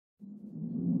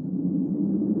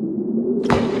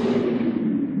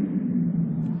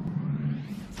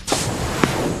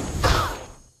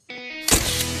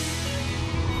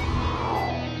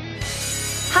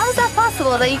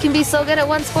possible that you can be so good at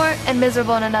one sport and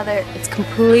miserable in another? It's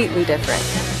completely different.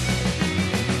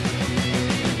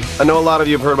 I know a lot of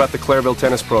you have heard about the Clareville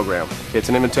tennis program. It's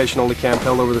an invitation-only camp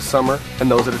held over the summer,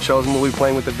 and those that are chosen will be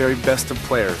playing with the very best of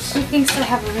players. He thinks I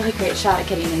have a really great shot at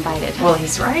getting invited. Well,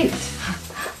 he's right.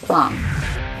 Mom.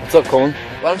 What's up, Colin?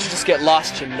 Why don't you just get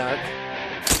lost, you narc?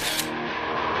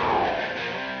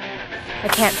 I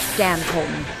can't stand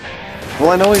Colton.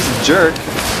 Well, I know he's a jerk.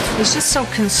 He's just so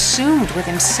consumed with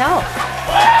himself.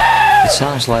 It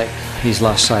sounds like he's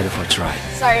lost sight of what's right.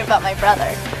 Sorry about my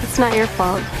brother. It's not your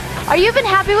fault. Are you even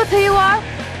happy with who you are?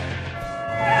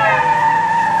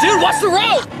 Dude, what's the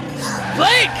road?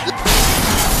 Blake!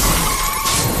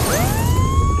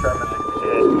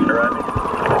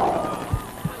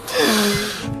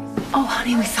 Oh,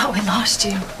 honey, we thought we lost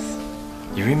you.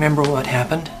 You remember what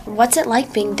happened? What's it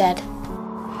like being dead?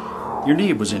 Your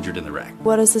knee was injured in the wreck.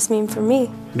 What does this mean for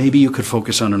me? Maybe you could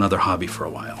focus on another hobby for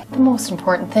a while. The most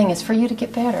important thing is for you to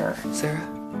get better. Sarah,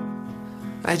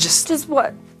 I just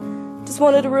what? Just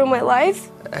wanted to ruin my life?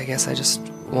 I guess I just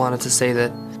wanted to say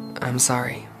that I'm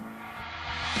sorry.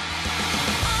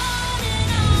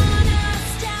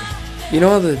 You know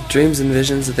all the dreams and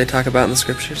visions that they talk about in the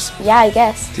scriptures? Yeah, I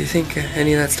guess. Do you think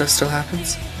any of that stuff still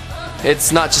happens?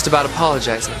 It's not just about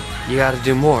apologizing. You gotta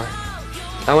do more.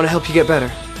 I want to help you get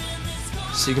better,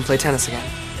 so you can play tennis again.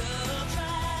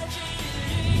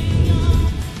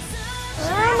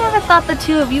 I never thought the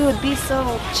two of you would be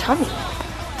so chummy.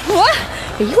 What?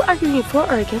 Are you arguing for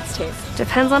or against her?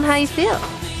 Depends on how you feel.